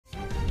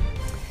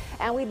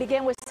And we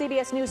begin with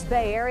CBS News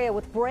Bay Area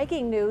with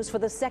breaking news. For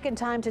the second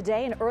time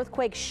today, an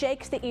earthquake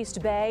shakes the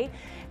East Bay.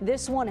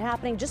 This one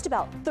happening just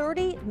about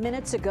 30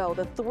 minutes ago.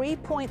 The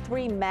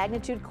 3.3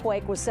 magnitude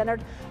quake was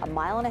centered a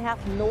mile and a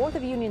half north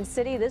of Union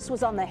City. This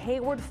was on the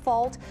Hayward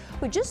Fault.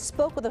 We just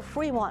spoke with a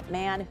Fremont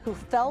man who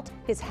felt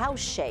his house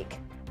shake.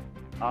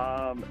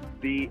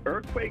 The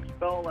earthquake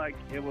felt like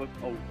it was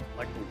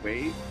like a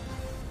wave,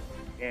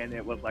 and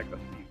it was like a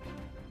sea.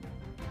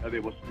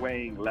 It was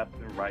swaying left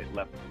and right,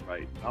 not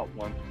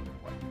once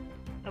but twice.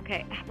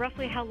 Okay,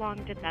 roughly how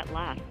long did that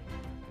last?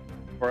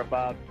 For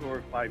about 4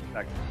 or 5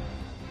 seconds.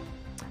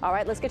 All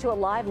right, let's get to a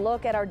live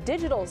look at our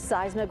digital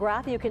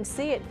seismograph. You can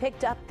see it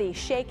picked up the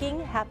shaking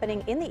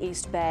happening in the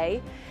East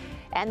Bay.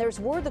 And there's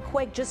word the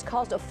quake just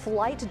caused a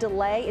flight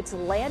delay. It's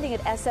landing at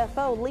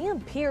SFO.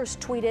 Liam Pierce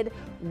tweeted,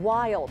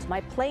 "Wild.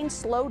 My plane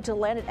slowed to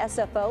land at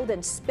SFO,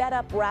 then sped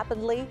up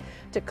rapidly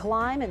to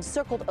climb and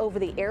circled over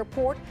the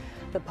airport."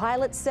 The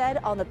pilot said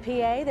on the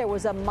PA there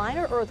was a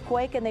minor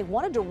earthquake and they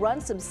wanted to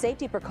run some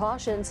safety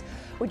precautions.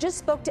 We just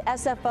spoke to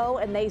SFO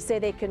and they say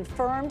they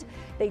confirmed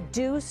they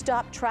do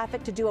stop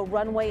traffic to do a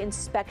runway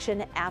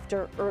inspection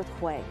after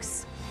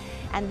earthquakes.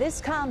 And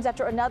this comes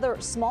after another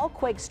small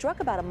quake struck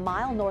about a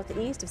mile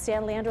northeast of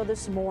San Leandro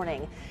this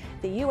morning.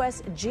 The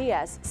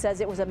USGS says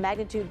it was a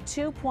magnitude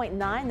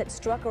 2.9 that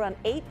struck around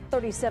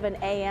 8:37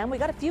 a.m. We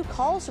got a few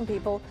calls from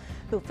people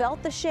who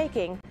felt the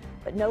shaking,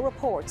 but no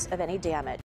reports of any damage.